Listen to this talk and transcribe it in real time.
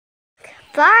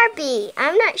Barbie.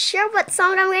 I'm not sure what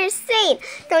song I'm going to sing.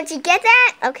 Don't you get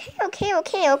that? Okay. I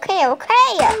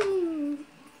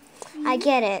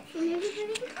get it.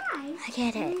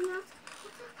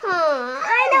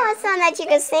 I know a song that you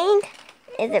can sing.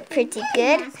 Is it pretty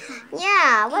good?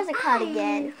 Yeah, what's it called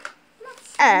again?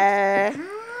 Set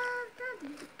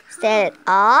it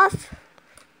off?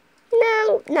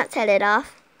 No, not set it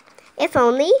off. If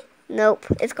only? Nope.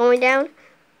 It's going down?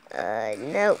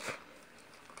 Nope.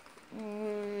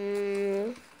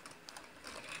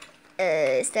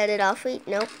 Set it off?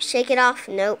 Nope. Shake it off?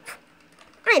 Nope.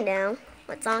 I know.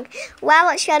 What song?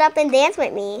 Wow, shut up and dance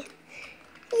with me.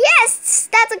 Yes,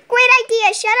 that's a great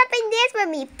idea. Shut up and dance with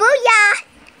me. Booyah!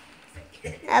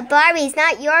 Barbie, it's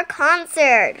not your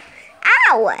concert.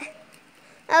 Ow!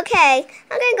 Okay,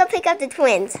 I'm going to go pick up the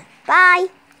twins. Bye.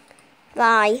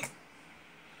 Bye.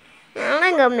 I'm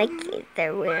going to go make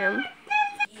their room.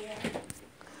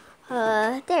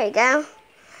 There you go.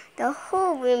 The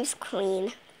whole room's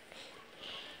clean.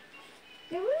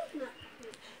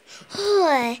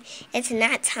 It's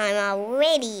nap time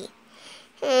already.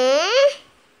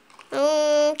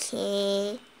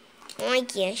 Okay. I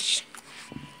guess.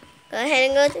 Go ahead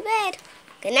and go to bed.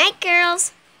 Good night,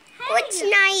 girls. Good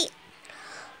night.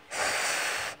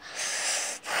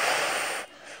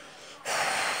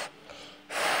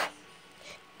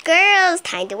 Girls,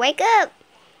 time to wake up.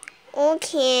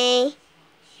 Okay.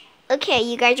 Okay,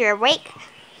 you guys are awake?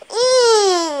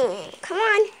 Come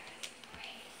on.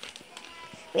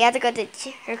 We have to go to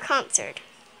her concert.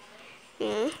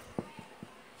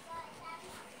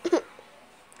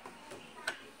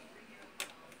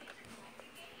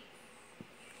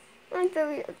 I'm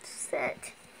very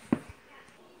upset.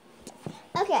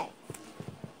 Okay,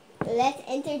 let's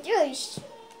introduce.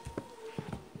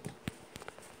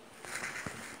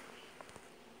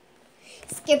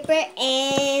 Skipper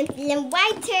and Blue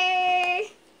Whiter.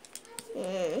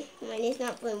 Mine is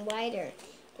not Blue Whiter.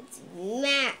 It's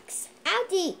Max.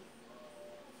 Ouchie!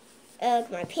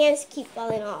 Ugh, my pants keep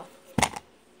falling off.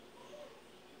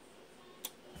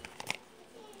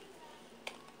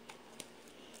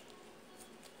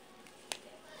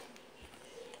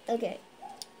 Okay.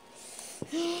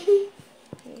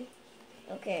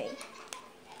 Okay.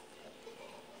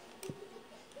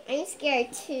 I'm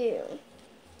scared too.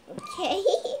 Okay.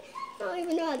 I don't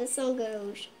even know how the song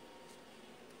goes.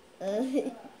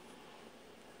 Oh.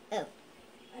 I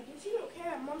guess you don't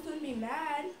care. Mom's gonna be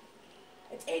mad.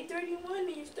 It's 8:31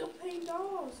 and you're still playing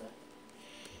dolls.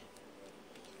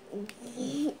 I'm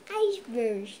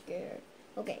very scared.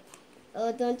 Okay.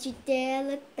 Oh, don't you dare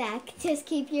look back. Just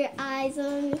keep your eyes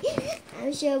on me.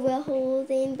 I'm sure we're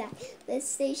holding back. Let's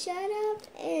say shut up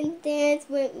and dance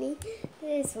with me.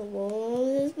 This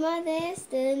was my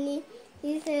destiny.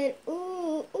 He said,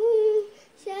 ooh, ooh,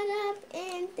 shut up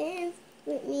and dance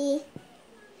with me.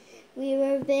 We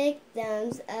were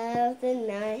victims of the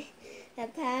night. The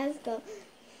past go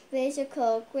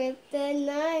physical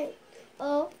kryptonite.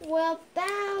 Oh, we're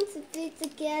bound to be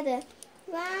together.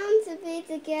 Bound to be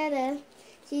together.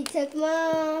 She took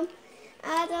Mom.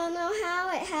 I don't know how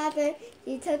it happened.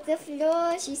 She took the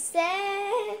floor. She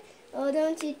said, oh,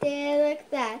 don't you dare look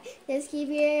back. Just keep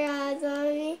your eyes on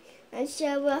me. I'm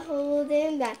sure we're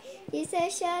holding back. He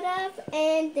said, shut up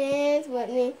and dance with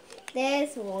me.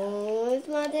 This was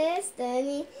my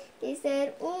destiny. He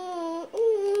said, ooh,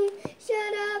 ooh,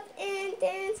 shut up and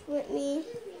dance with me.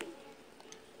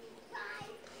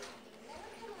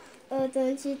 Oh,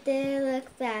 don't you dare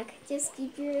look back. Just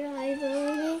keep your eyes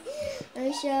on me.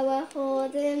 I'm sure we're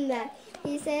holding back.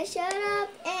 He said, shut up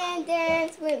and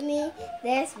dance with me.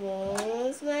 This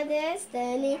was my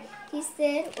destiny. He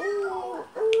said, ooh,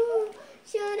 ooh,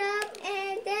 shut up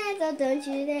and dance. Oh, don't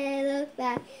you dare look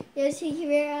back. Just keep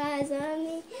your eyes on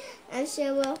me. I'm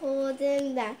sure we're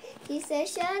holding back. He said,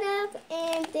 shut up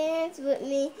and dance with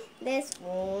me. This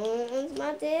was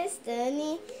my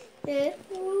destiny. Said,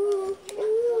 ooh,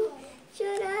 ooh,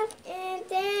 shut up and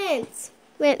dance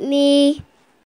with me.